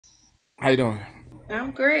How you doing?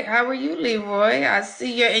 I'm great. How are you, Leroy? I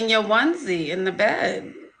see you're in your onesie in the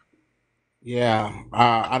bed. Yeah,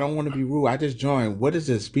 I don't want to be rude. I just joined. What is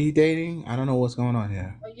this? Speed dating? I don't know what's going on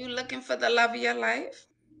here. Are you looking for the love of your life?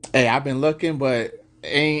 Hey, I've been looking, but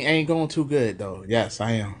ain't going too good though. Yes,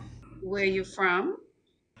 I am. Where you from?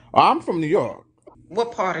 Oh, I'm from New York.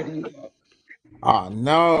 What part of New York? Oh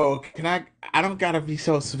no, can I? I don't gotta be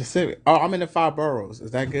so specific. Oh, I'm in the five boroughs.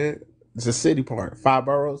 Is that good? It's a city part. Five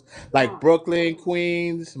boroughs, like Bronx. Brooklyn,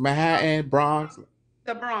 Queens, Oh, Manhattan, Bronx.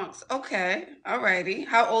 the Bronx. Okay. Alrighty.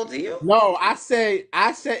 How old are you? No, I said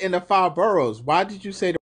in the five boroughs. Why did you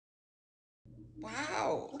say the?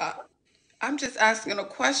 Wow. I'm just asking a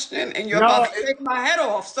question and you're about No, to take my head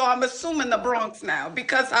off. So I'm assuming the Bronx now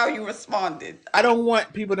because how you responded. I don't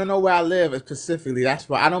want people to know where I live specifically. That's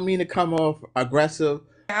why I don't mean to come off aggressive.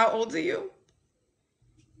 How old are you?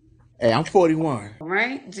 Hey, I'm 41. All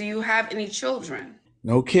right. Do you have any children?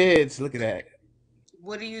 No kids. Look at that.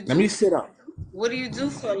 What do you Let do? me sit up. What do you do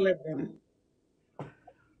for a living?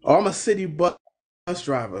 Oh, I'm a city bus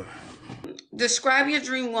driver. Describe your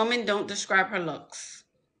dream woman. Don't describe her looks.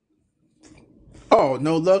 Oh,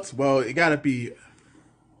 no looks. Well, it gotta be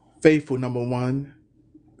faithful. Number one,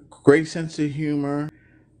 great sense of humor,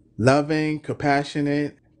 loving,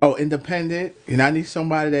 compassionate. Oh, independent. And I need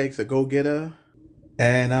somebody that's a go getter.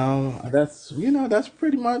 And that's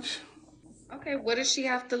pretty much. Okay, what does she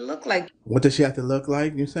have to look like? What does she have to look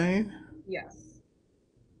like? You saying? Yes.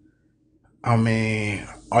 I mean,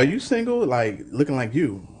 are you single? Like looking like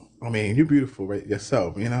you? I mean, you're beautiful, right?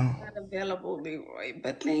 Yourself, you know. Not available, Leroy,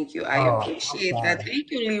 but thank you. I Oh, I'm appreciate that. sorry.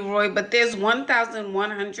 Thank you, Leroy. But there's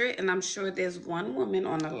 1,100, and I'm sure there's one woman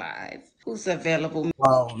on the live who's available.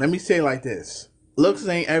 Well, let me say it like this: looks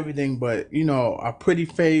ain't everything, but a pretty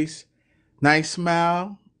face, nice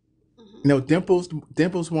smile. Mhm.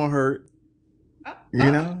 Dimples won't hurt. Oh, You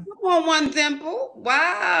oh, know. you want one dimple?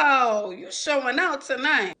 Wow, you showing out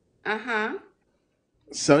tonight. Uh-huh.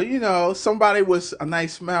 So somebody with a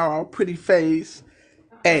nice smile, a pretty face.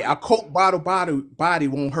 Hey, Uh-huh. a Coke body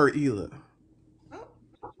won't hurt either. Oh,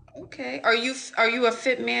 okay. Are you a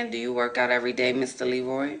fit man? Do you work out every day, Mr.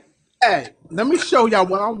 Leroy? Hey, let me show y'all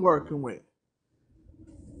what I'm working with.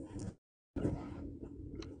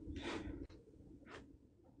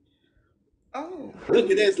 Oh,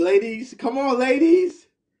 Look at this, ladies. Come on, ladies.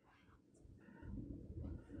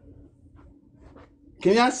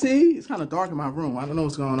 Can y'all see? It's kind of dark in my room. I don't know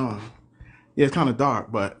what's going on. Yeah, it's kind of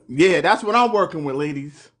dark, but yeah, that's what I'm working with,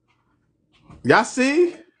 ladies. Y'all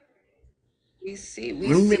see? we see, we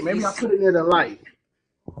Maybe, see, we maybe I see. put it near the light.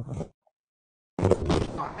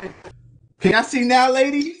 Can y'all see now,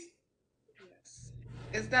 ladies? Yes.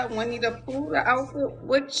 Is that Winnie the Pooh, the outfit?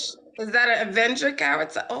 Which is that an Avenger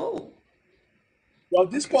character? Oh, Well,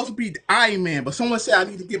 this is okay. supposed to be Iron Man, but someone said I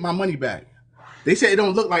need to get my money back. They said it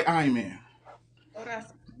don't look like Iron Man. Oh,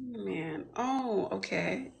 that's Iron Man. Oh,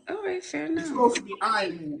 okay. All right, fair It's enough. supposed to be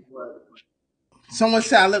Iron Man, but someone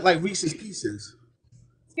said I look like Reese's Pieces.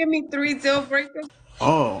 Give me three deal breakers.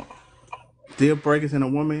 Oh, deal breakers in a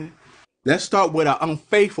woman. Let's start with an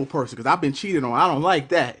unfaithful person because I've been cheated on. I don't like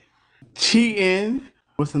that. Cheating.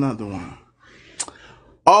 What's another one?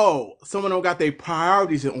 Oh, someone don't got their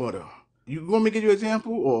priorities in order. You want me to give you an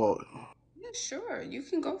example, Yeah, sure. You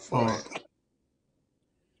can go for or it.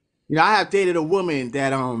 I have dated a woman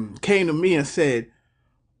that came to me and said,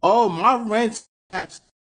 "Oh, my rent's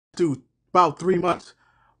due about 3 months,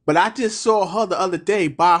 but I just saw her the other day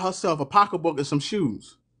buy herself a pocketbook and some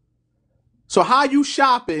shoes. So how you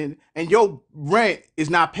shopping and your rent is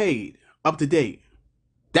not paid up to date?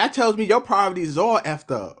 That tells me your priorities is all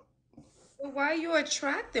effed up." But why are you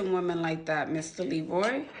attracting women like that, Mr.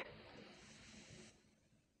 Leroy?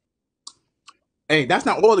 Hey, that's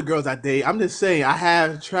not all the girls I date. I'm just saying I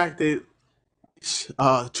have attracted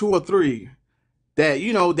two or three that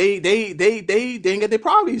they didn't get their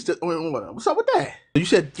priorities in order. What's up with that? You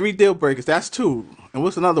said three deal breakers. That's two. And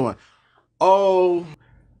what's another one? Oh,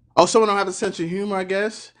 someone don't have a sense of humor. I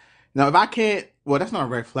guess. Now, if I can't, well, that's not a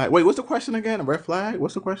red flag. Wait, what's the question again? A red flag?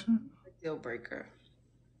 What's the question? Deal breaker.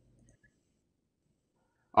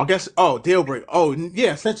 I guess. Oh, deal breaker. Oh,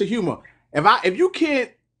 yeah, sense of humor.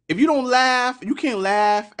 If you don't laugh, you can't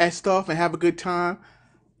laugh at stuff and have a good time.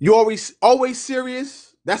 You always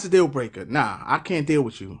serious. That's a deal breaker. Nah, I can't deal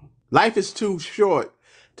with you. Life is too short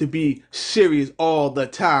to be serious all the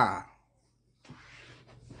time.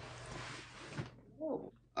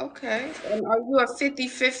 Oh, okay. And are you a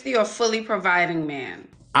 50-50 or fully providing man?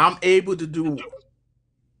 I'm able to do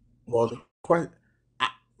well. The question,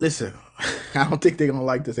 listen, I don't think they're gonna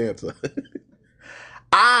like this answer.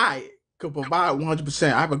 I could provide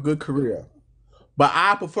 100%. I have a good career, But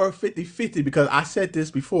I prefer 50-50 because I said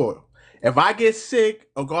this before. If I get sick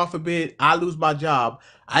or God forbid I lose my job,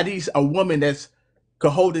 I need a woman that's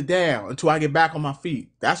could hold it down until I get back on my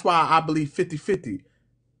feet. That's why I believe 50-50.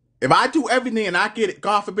 If I do everything and I get,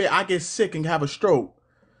 God forbid, I get sick and have a stroke,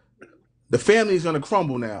 the family's gonna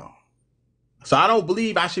crumble now. So I don't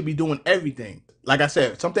believe I should be doing everything. Like I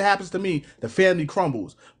said, if something happens to me, the family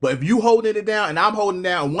crumbles. But if you holding it down and I'm holding it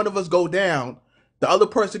down and one of us go down, the other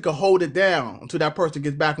person can hold it down until that person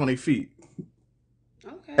gets back on their feet.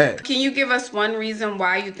 Okay. Hey, Can you give us one reason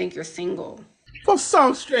why you think you're single? for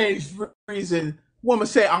some strange reason, women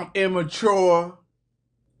say I'm immature.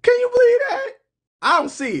 Can you believe that? I don't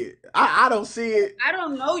see it. I don't see it. I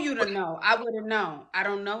don't know you to know. I wouldn't know. I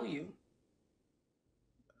don't know you.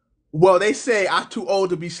 Well, they say I'm too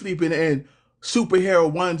old to be sleeping in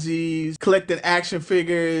superhero onesies, collecting action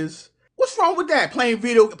figures. What's wrong with that? Play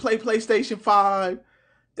PlayStation 5.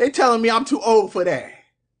 They telling me I'm too old for that.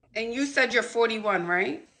 And you said you're 41,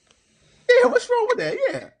 right? Yeah, what's wrong with that?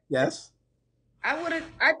 Yeah. Yes.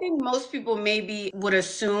 I think most people maybe would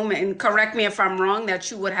assume, and correct me if I'm wrong,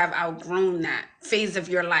 that you would have outgrown that phase of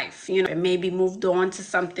your life, and maybe moved on to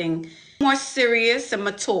something more serious and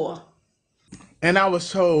mature. And I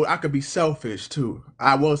was told I could be selfish too.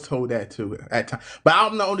 I was told that too at time. But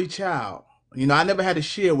I'm the only child. I never had to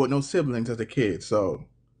share with no siblings as a kid. So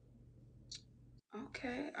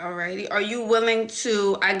Okay, alrighty. Are you willing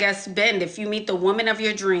to, I guess, bend if you meet the woman of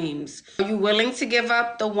your dreams? Are you willing to give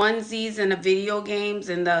up the onesies and the video games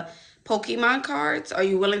and the Pokemon cards? Are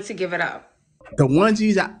you willing to give it up? the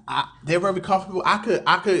onesies, they're very comfortable. I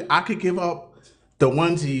could give up the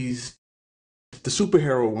onesies, the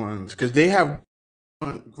superhero ones, because they have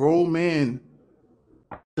grown men,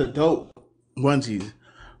 adult onesies.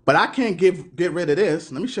 But I can't get rid of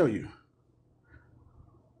this. Let me show you.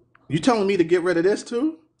 You telling me to get rid of this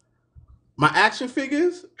too? My action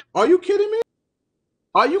figures? Are you kidding me?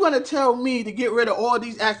 Are you gonna tell me to get rid of all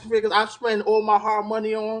these action figures I've spent all my hard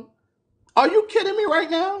money on? Are you kidding me right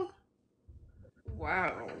now?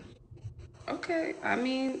 Wow. Okay. I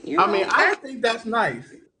mean, I mean, I that don't think that's nice.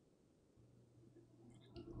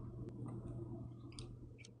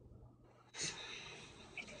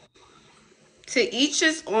 to each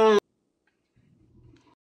his own.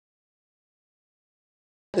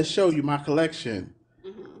 To show you my collection.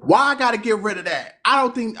 Mhm. Why I gotta get rid of that? I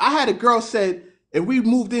don't think I had a girl said if we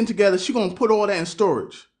moved in together, she gonna put all that in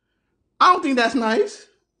storage. I don't think that's nice.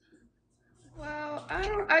 Well,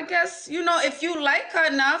 I guess, if you like her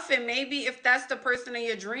enough and maybe if that's the person of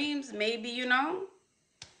your dreams, maybe,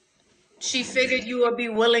 she figured you would be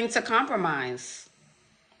willing to compromise.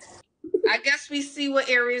 I guess we see what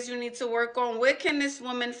areas you need to work on. Where can this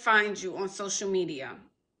woman find you on social media?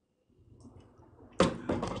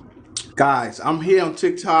 Guys, I'm here on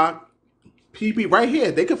TikTok. PB right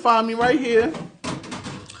here. They can find me right here.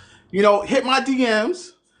 Hit my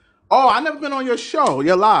DMs. Oh, I never been on your show.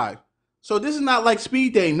 You're live. So this is not like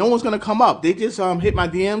speed dating. No one's gonna come up. They just hit my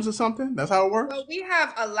DMs or something. That's how it Well, works. we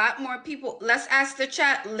have a lot more people. Let's ask the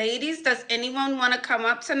chat. Ladies, does anyone want to come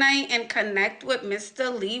up tonight and connect with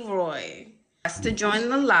Mr. Leroy? Us to join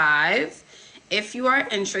the live. If you are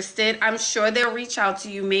interested, I'm sure they'll reach out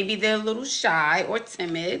to you. Maybe they're a little shy or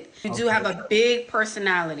timid. You do have Okay. a big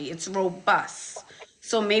personality. It's robust.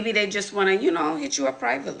 So maybe they just want to, hit you up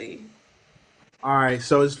privately. All right.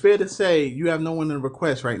 So it's fair to say you have no one in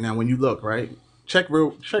request right now when you look, right? Check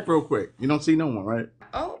real quick. You don't see no one, right?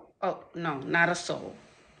 Oh, no, not a soul.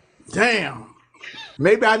 Damn.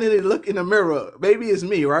 Maybe I need to look in the mirror. Maybe it's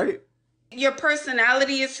me, right? Your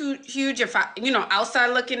personality is huge. If I, outside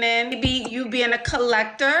looking in, maybe you being a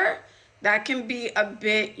collector, that can be a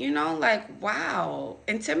bit, like, wow,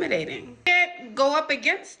 intimidating. Can't go up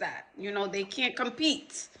against that. They can't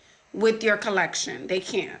compete with your collection. They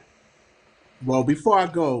can't. Well, before I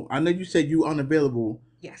go, I know you said you unavailable,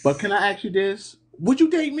 but Yes. can I ask you this? Would you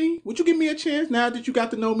date me? Would you give me a chance now that you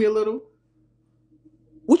got to know me a little?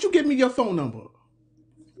 Would you give me your phone number?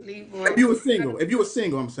 Leroy, If you were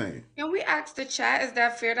single, I'm saying. can we ask the chat? Is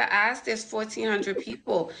that fair to ask? There's 1,400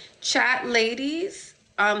 people. Chat ladies,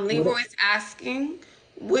 What? Leroy's asking,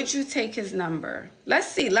 would you take his number? Let's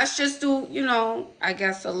see. Let's just do, I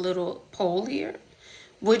guess a little poll here.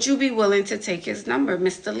 Would you be willing to take his number,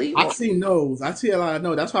 Mr. I Leroy? see no's. I see a lot of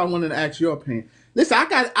no. That's why I wanted to ask your opinion. Listen,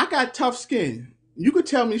 I got tough skin. You could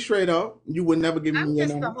tell me straight up. You would never give me I'm your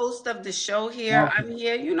just the number. host of the show here. Okay. I'm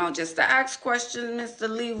here, just to ask questions, Mr.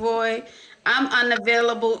 Leroy. I'm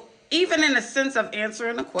unavailable, even in the sense of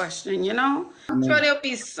answering a question. I'm sure Man. there'll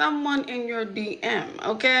be someone in your DM,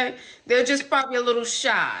 okay? They're just probably a little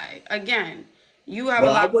shy. Again, you have a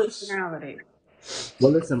Well, I lot of wish personality.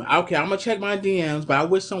 Well, listen, okay, I'm gonna check my DMs, but I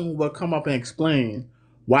wish someone would come up and explain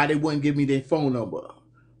why they wouldn't give me their phone number.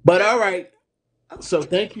 But Yeah. all right, so Okay.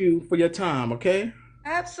 thank you for your time. Okay.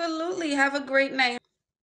 Absolutely. Have a great night.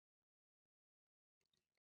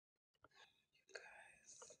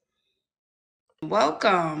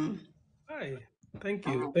 Welcome. Hi, thank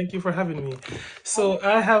you. Thank you for having me. So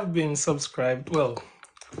I have been subscribed, well,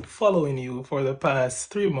 following you for the past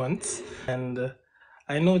 3 months, and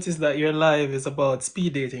I noticed that your live is about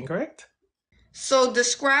speed dating, correct? So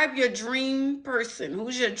describe your dream person.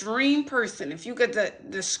 Who's your dream person? If you could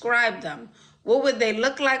describe them, what would they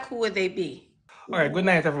look like? Who would they be? All right, good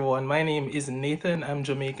night, everyone. My name is Nathan. I'm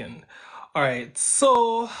Jamaican. All right,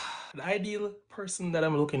 so the ideal person that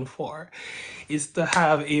I'm looking for is to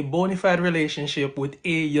have a bona fide relationship with a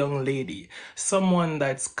young lady, someone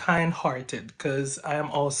that's kind hearted, because I am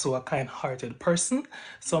also a kind hearted person,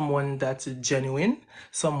 someone that's genuine,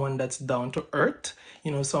 someone that's down to earth,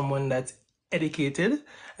 someone that's educated,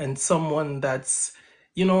 and someone that's,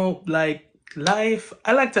 like life.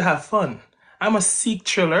 I like to have fun. I'm a seek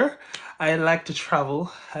thriller. I like to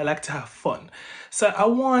travel. I like to have fun. So I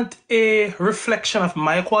want a reflection of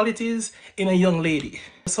my qualities in a young lady.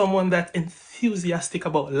 Someone that's enthusiastic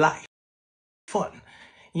about life, fun,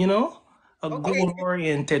 you know? A Okay.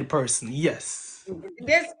 goal-oriented person. Yes.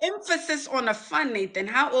 There's emphasis on the fun, Nathan.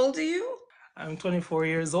 How old are you? I'm 24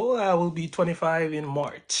 years old. I will be 25 in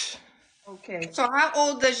March. Okay. So how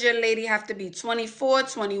old does your lady have to be? 24,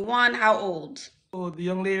 21? How old? So the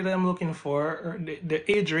young lady that I'm looking for, or the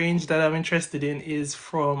age range that I'm interested in is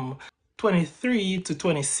from 23 to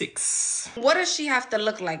 26. What does she have to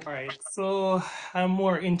look like? All right, so I'm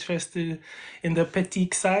more interested in the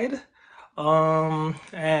petite side.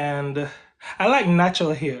 And I like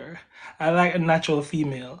natural hair. I like a natural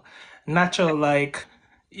female. Natural, like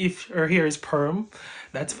if her hair is perm,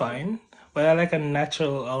 that's fine. But I like a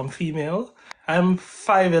natural female. I'm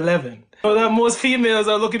 5'11". So that most females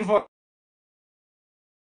are looking for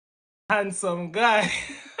a handsome guy.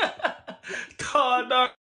 Tall,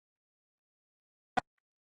 dark.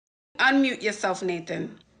 Unmute yourself,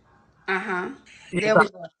 Nathan. Uh-huh. There Yeah, we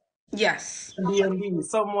go. Yes. DMD.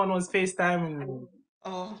 Someone was FaceTiming me.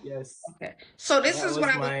 Oh, Yes, okay. So this that is what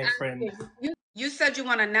was I was my friend. asking. You said you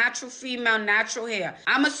want a natural female, natural hair.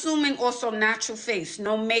 I'm assuming also natural face,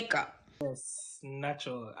 no makeup. Yes,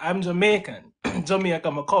 natural. I'm Jamaican. Jamaica,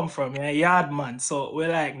 I come from, yeah, yard man. So we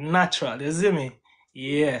like natural, you see me?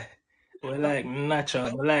 Yeah. We like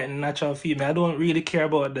natural. We like natural female. I don't really care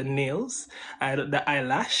about the nails, the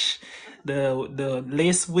eyelash, the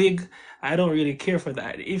lace wig. I don't really care for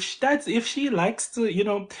that. If she likes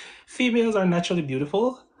to, females are naturally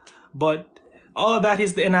beautiful, but all that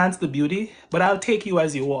is to enhance the beauty. But I'll take you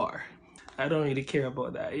as you are. I don't really care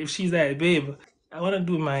about that. If she's like, babe, I want to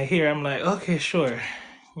do my hair, I'm like, okay, sure.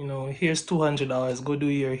 Here's $200. Go do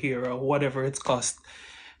your hair or whatever it's cost.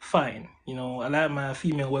 Fine. I like my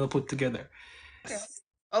female well put together. Okay.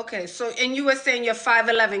 Okay, so and you were saying you're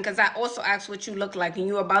 5'11" because I also asked what you look like, and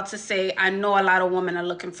you were about to say, I know a lot of women are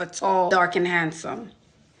looking for tall, dark, and handsome.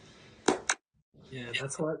 Yeah,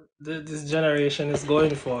 that's what this generation is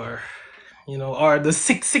going for. Or the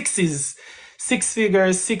sixes, 6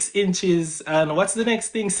 figures, 6 inches, and what's the next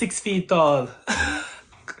thing? 6 feet tall.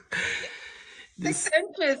 Six This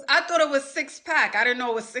inches. I thought it was six pack. I didn't know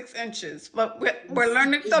it was 6 inches, but we're six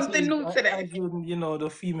learning something inches, new today. as in, the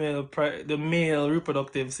female, the male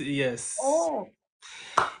reproductive, yes. Oh,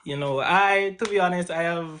 To be honest, I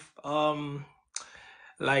have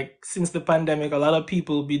like since the pandemic, a lot of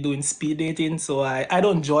people be doing speed dating, so I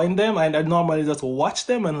don't join them. I normally just watch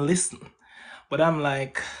them and listen. But I'm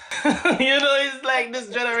like, it's like this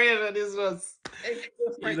generation is just, it's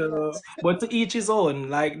different. Yes. but to each his own.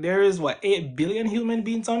 Like there is what 8 billion human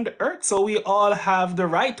beings on the earth, so we all have the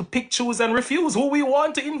right to pick, choose, and refuse who we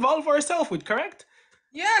want to involve ourselves with. Correct?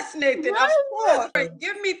 Yes, Nathan, of course. Right,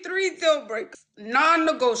 give me 3 deal breakers,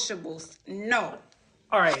 non-negotiables. No.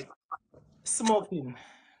 All right. Smoking,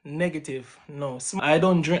 negative. No, I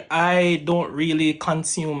don't drink. I don't really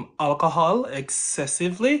consume alcohol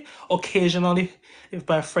excessively. Occasionally, if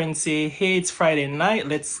my friends say, "Hey, it's Friday night,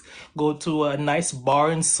 let's go to a nice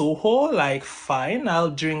bar in Soho," like fine, I'll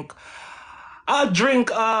drink. I'll drink.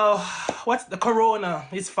 What's the Corona?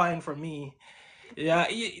 It's fine for me. Yeah,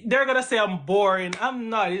 they're gonna say I'm boring. I'm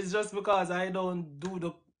not. It's just because I don't do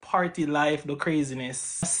the party life, the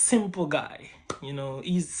craziness. A simple guy,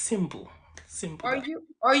 he's simple. Simple Are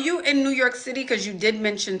guy. you in New York City? Because you did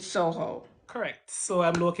mention Soho. Correct. So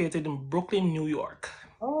I'm located in Brooklyn, New York.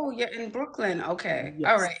 Oh, you're in Brooklyn. Okay.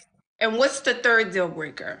 All Yes. right. And what's the third deal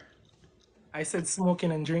breaker? I said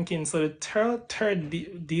smoking and drinking. So the third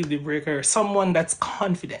deal breaker, someone that's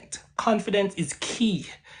confident. Confidence is key.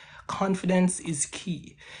 Confidence is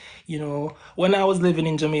key. You know, when I was living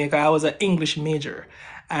in Jamaica, I was an English major,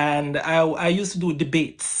 and I used to do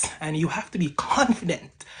debates, and you have to be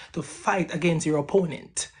confident to fight against your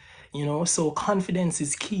opponent. You know, so confidence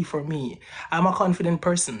is key for me. I'm a confident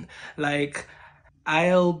person. Like,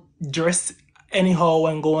 I'll dress anyhow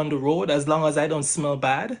and go on the road as long as I don't smell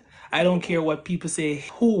bad. I don't care what people say.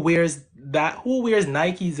 Who wears that? Who wears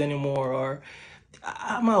Nikes anymore? Or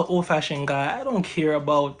I'm an old-fashioned guy. I don't care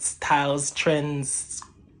about styles, trends,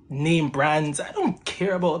 name brands. I don't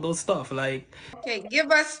care about those stuff. Like, Okay, give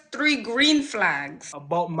us 3 green flags.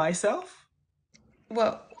 about myself.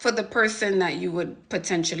 Well, for the person that you would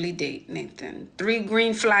potentially date, Nathan. 3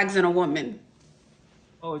 green flags in a woman.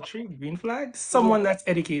 Oh, three green flags. Yeah. Someone that's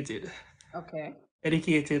educated. Okay.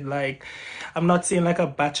 Educated, like, I'm not saying like a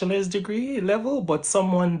bachelor's degree level, but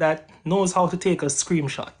someone that knows how to take a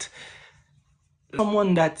screenshot.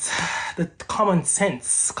 Someone that the common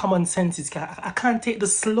sense is, I can't take the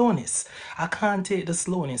slowness. I can't take the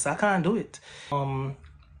slowness. I can't do it.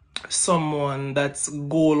 Someone that's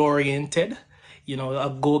goal oriented, you know, a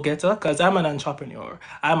go-getter, because I'm an entrepreneur.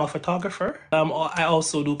 I'm a photographer. I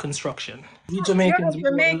also do construction. We You're Jamaicans, a we do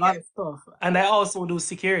a lot Jamaican. of stuff. And I also do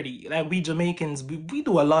security. Like, we Jamaicans, we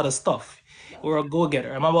do a lot of stuff. We're a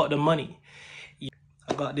go-getter. I'm about the money.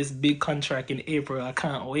 I got this big contract in April. I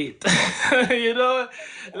can't wait. You know,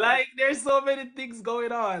 like, there's so many things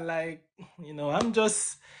going on. Like, you know, I'm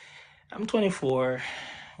 24.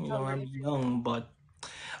 You know, I'm Okay. young, but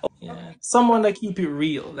yeah, Okay. someone that keep it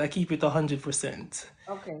real, that keep it 100%.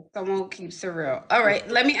 Okay. Someone who keeps it real. All right.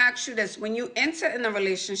 Let me ask you this. When you enter in a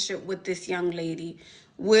relationship with this young lady,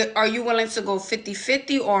 are you willing to go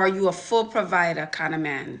 50-50, or are you a full provider kind of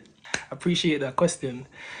man? Appreciate that question.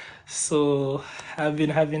 So I've been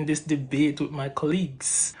having this debate with my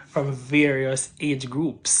colleagues from various age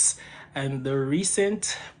groups, and the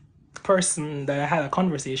recent person that I had a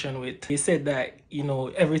conversation with, they said that, you know,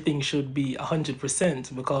 everything should be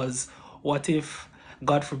 100% because what if,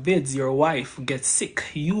 God forbids, your wife gets sick?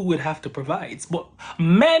 You would have to provide. But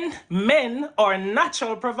men are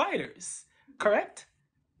natural providers, correct?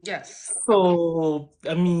 Yes. So,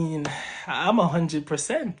 I mean, I'm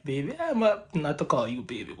 100%, baby. Not to call you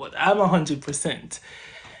baby, but I'm 100%.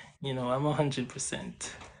 You know, I'm 100%.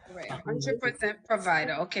 Right, A 100% 100%.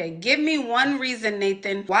 provider. Okay, give me one reason,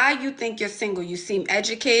 Nathan, why you think you're single. You seem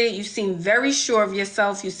educated. You seem very sure of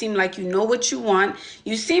yourself. You seem like you know what you want.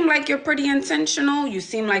 You seem like you're pretty intentional. You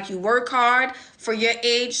seem like you work hard for your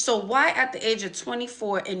age. So why at the age of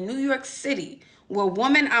 24 in New York City, where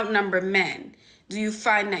women outnumber men, do you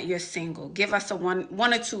find that you're single? Give us a one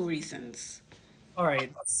or two reasons. All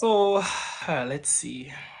right. So, let's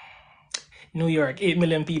see. New York, 8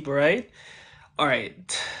 million people, right? All right.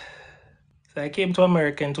 So I came to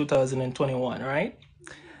America in 2021, right?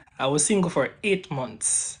 I was single for 8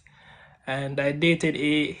 months and I dated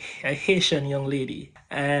a Haitian young lady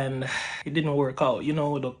and it didn't work out. You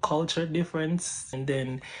know, the culture difference. And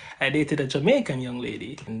then I dated a Jamaican young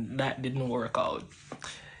lady and that didn't work out.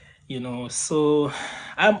 You know, so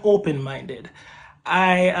I'm open-minded.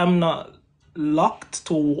 I am not locked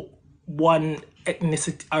to one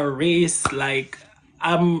ethnicity or race. Like,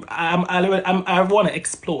 I want to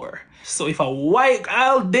explore. So if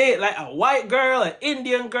I'll date like a white girl, an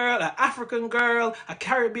Indian girl, an African girl, a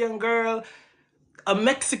Caribbean girl, a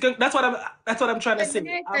Mexican. That's what I'm trying to say.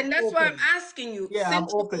 I'm And that's why I'm open. asking you, Yeah, I'm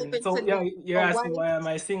since you're open. open So to yeah, date you're a asking white, why am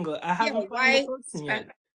I single? I yeah, haven't found the white, person yet.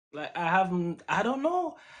 Like, I don't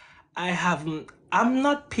know. I'm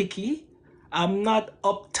not picky. I'm not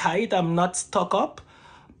uptight. I'm not stuck up.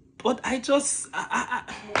 But and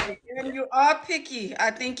you are picky.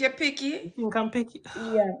 I think you're I picky. think I'm picky.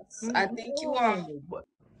 Yes, I think you are. No, but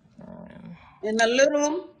And a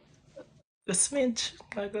little, a smidge,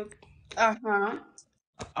 like a, uh-huh.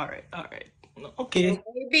 all right. No, okay.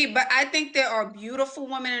 Maybe, but I think there are beautiful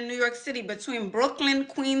women in New York City between Brooklyn,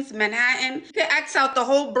 Queens, Manhattan. You could X out the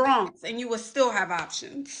whole Bronx and you will still have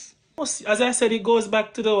options. As I said, it goes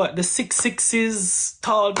back to the what? The 6'6"s,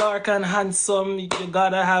 tall, dark, and handsome. You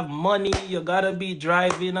gotta have money. You gotta be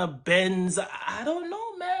driving a Benz. I don't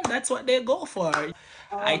know, man. That's what they go for. I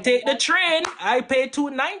Oh, take the train. I pay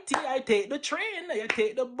 290. I take the train. I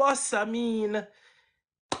take the bus. I mean,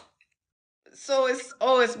 so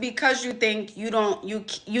it's because you think you don't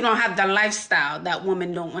have the lifestyle that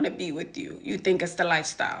women don't want to be with you. You think it's the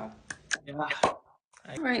lifestyle. yeah.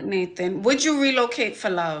 All right, Nathan. Would you relocate for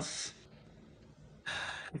love?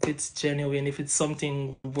 If it's genuine, if it's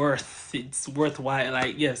something it's worthwhile.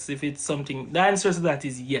 Like, yes. If it's something, the answer to that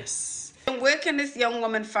is yes. And where can this young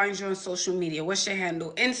woman find you on social media? What's your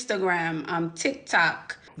handle? Instagram,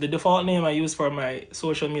 TikTok. The default name I use for my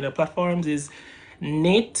social media platforms is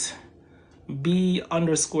Nate B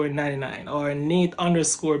underscore 99 or Nate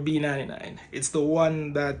underscore B99. It's the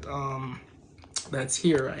one that that's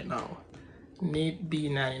here right now. Nate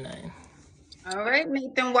B99. All right,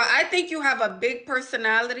 Nathan. Well, I think you have a big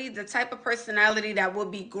personality, the type of personality that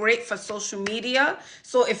would be great for social media.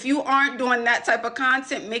 So if you aren't doing that type of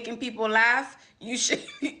content, making people laugh, you should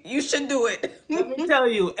you should do it. Let me tell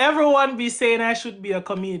you, everyone be saying I should be a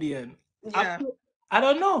comedian. I'm, Yeah. I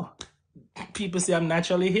don't know. People say I'm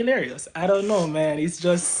naturally hilarious. I don't know, man. It's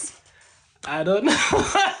just I don't know. A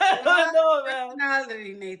I lot don't know, of man.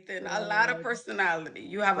 personality, Nathan. A lot of personality.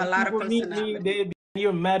 You have a When lot of people meet me, personality. they be,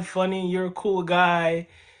 you're mad funny, you're a cool guy,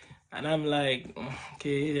 and I'm like,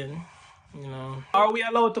 okay, then, you know. Are we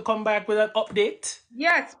allowed to come back with an update?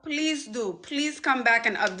 Yes, please do. Please come back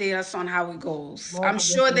and update us on how it goes. I'm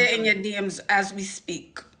Most sure they're in definitely. your DMs as we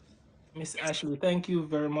speak. Miss Ashley, thank you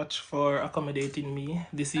very much for accommodating me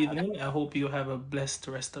this evening. I hope you have a blessed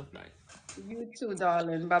rest of night. You too,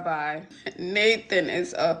 darling. Bye bye. Nathan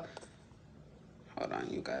is a Hold on,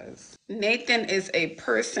 you guys. Nathan is a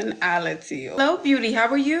personality. Hello, beauty. How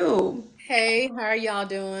are you? Hey, how are y'all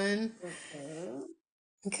doing?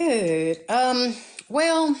 Good.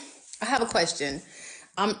 Well, I have a question.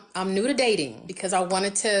 I'm new to dating because I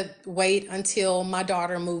wanted to wait until my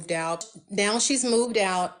daughter moved out. Now she's moved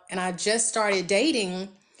out and I just started dating.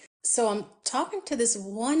 So I'm talking to this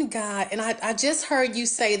one guy and I just heard you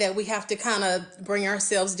say that we have to kind of bring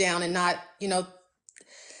ourselves down and not,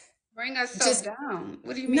 Bring ourselves just down.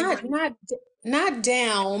 What do you mean not bring? not not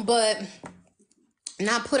down, but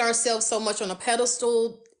not put ourselves so much on a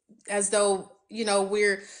pedestal as though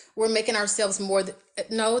we're making ourselves more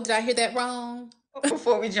no, did I hear that wrong?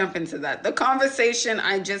 Before we jump into that, the conversation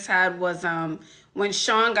I just had was when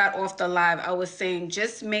Sean got off the live, I was saying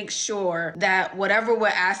just make sure that whatever we're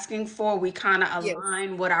asking for, we kind of Yes.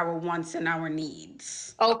 align with our wants and our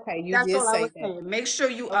needs. Okay, you That's did all I say was that. saying. Make sure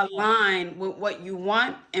you Okay. align with what you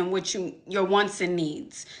want and what your wants and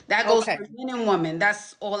needs. That goes Okay. for men and women.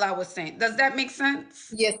 That's all I was saying. Does that make sense?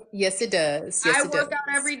 Yes, yes it does. I Yes it work out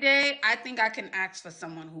does. every day. I think I can ask for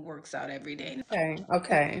someone who works out every day. Okay.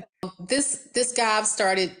 Okay. This guy I've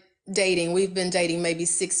started dating. We've been dating maybe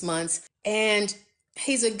 6 months, and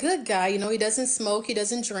he's a good guy. He doesn't smoke, he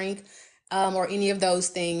doesn't drink, or any of those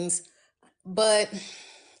things. But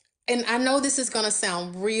and I know this is gonna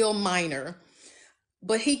sound real minor,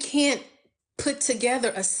 but he can't put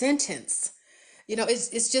together a sentence.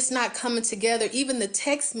 It's just not coming together. Even the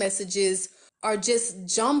text messages are just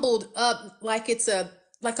jumbled up like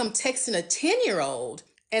I'm texting a 10-year-old.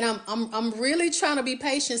 And I'm really trying to be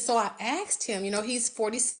patient. So I asked him, he's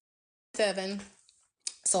 47.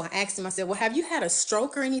 So I asked him, I said, well, have you had a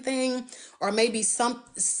stroke or anything? Or maybe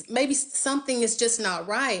something is just not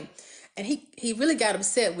right. And he really got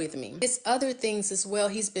upset with me. It's other things as well.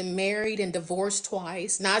 He's been married and divorced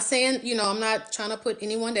twice. Not saying, I'm not trying to put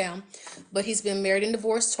anyone down, but he's been married and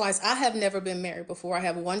divorced twice. I have never been married before. I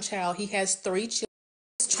have one child. He has 3 children.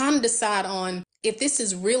 Trying to decide on if this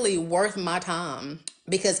is really worth my time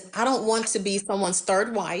because I don't want to be someone's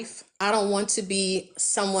third wife. I don't want to be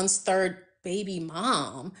someone's third baby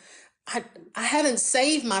mom. I, I haven't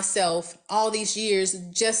saved myself all these years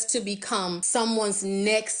just to become someone's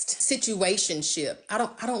next situationship. I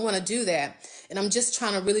don't want to do that. And I'm just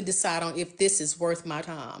trying to really decide on if this is worth my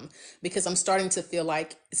time because I'm starting to feel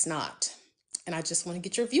like it's not. And I just want to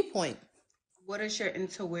get your viewpoint. What does your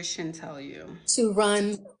intuition tell you? To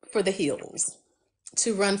run for the hills.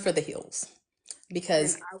 To run for the hills. And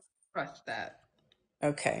Because I would trust that.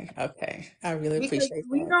 okay. I really Because appreciate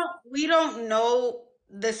we that. don't we don't know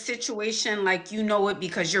the situation like you know it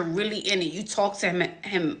because you're really in it. You talk to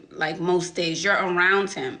him like most days. You're around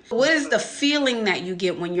him. What is the feeling that you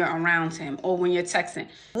get when you're around him or when you're texting?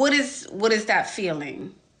 What is that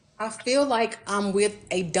feeling? I feel like I'm with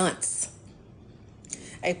a dunce,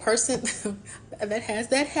 a person that has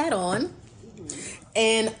that hat on,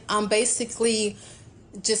 and I'm basically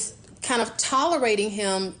just kind of tolerating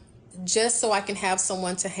him just so I can have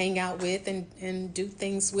someone to hang out with and do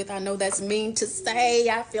things with. I know that's mean to say,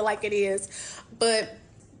 I feel like it is, but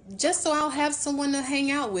just so I'll have someone to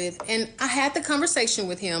hang out with. And I had the conversation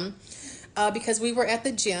with him because we were at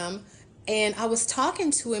the gym and I was talking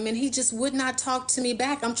to him and he just would not talk to me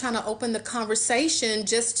back. I'm trying to open the conversation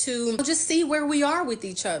just to just see where we are with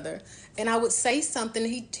each other. And I would say something,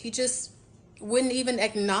 he just wouldn't even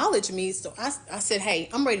acknowledge me. So I said, hey,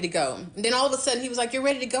 I'm ready to go. And then all of a sudden he was like, you're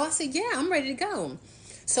ready to go? I said, yeah, I'm ready to go.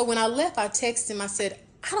 So when I left, I texted him. I said,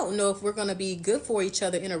 I don't know if we're going to be good for each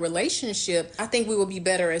other in a relationship. I think we will be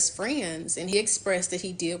better as friends. And he expressed that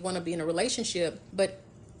he did want to be in a relationship. But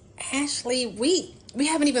Ashley, we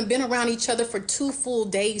haven't even been around each other for 2 full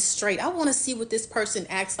days straight. I want to see what this person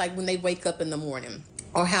acts like when they wake up in the morning,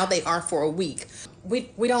 or how they are for a week.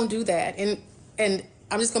 We don't do that. And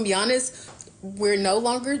I'm just going to be honest, we're no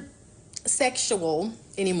longer sexual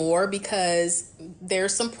anymore because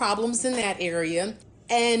there's some problems in that area.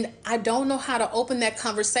 And I don't know how to open that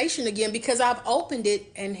conversation again because I've opened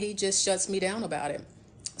it and he just shuts me down about it.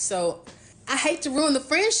 So I hate to ruin the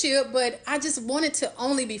friendship, but I just wanted to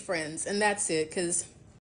only be friends, and that's it, because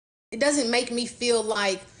it doesn't make me feel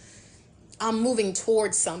like I'm moving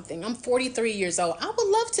towards something. I'm 43 years old. I would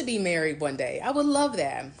love to be married one day. I would love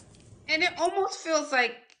that. And it almost feels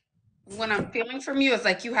like when I'm feeling from you, it's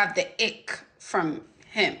like you have the ick from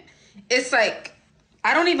him. It's like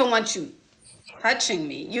I don't even want you touching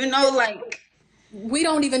me. You know, like We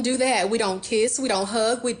don't even do that. We don't kiss. We don't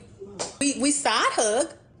hug. We side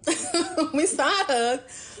hug. We side hug,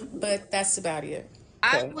 but that's about it.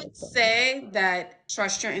 I Okay. would say that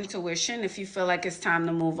trust your intuition if you feel like it's time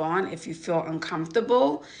to move on, if you feel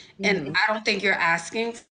uncomfortable. And Mhm. I don't think you're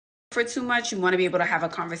asking for too much. You want to be able to have a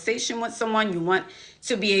conversation with someone. You want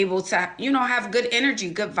to be able to, have good energy,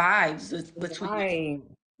 good vibes between you. Right.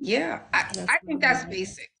 Yeah, I That's think that's right.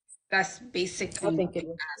 basic. That's basic I thing think to it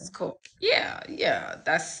is. ask for. Yeah, yeah.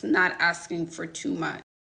 That's not asking for too much.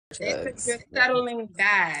 Because you're Drugs. Yeah. settling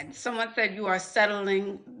bad. Someone said you are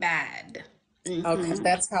settling bad. Okay, Hmm.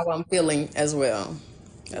 that's how I'm feeling as well.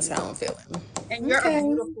 That's how I'm feeling. And you're a Okay.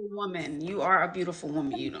 beautiful woman. You are a beautiful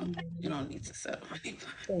woman. You don't need to settle for anybody.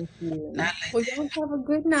 Thank you. Not like Well, that. y'all have a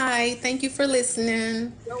good night. Thank you for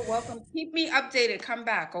listening. You're welcome. Keep me updated. Come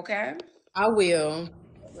back, okay? I will.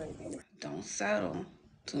 Alrighty. Don't settle.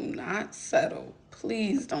 Do not settle.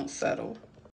 Please don't settle.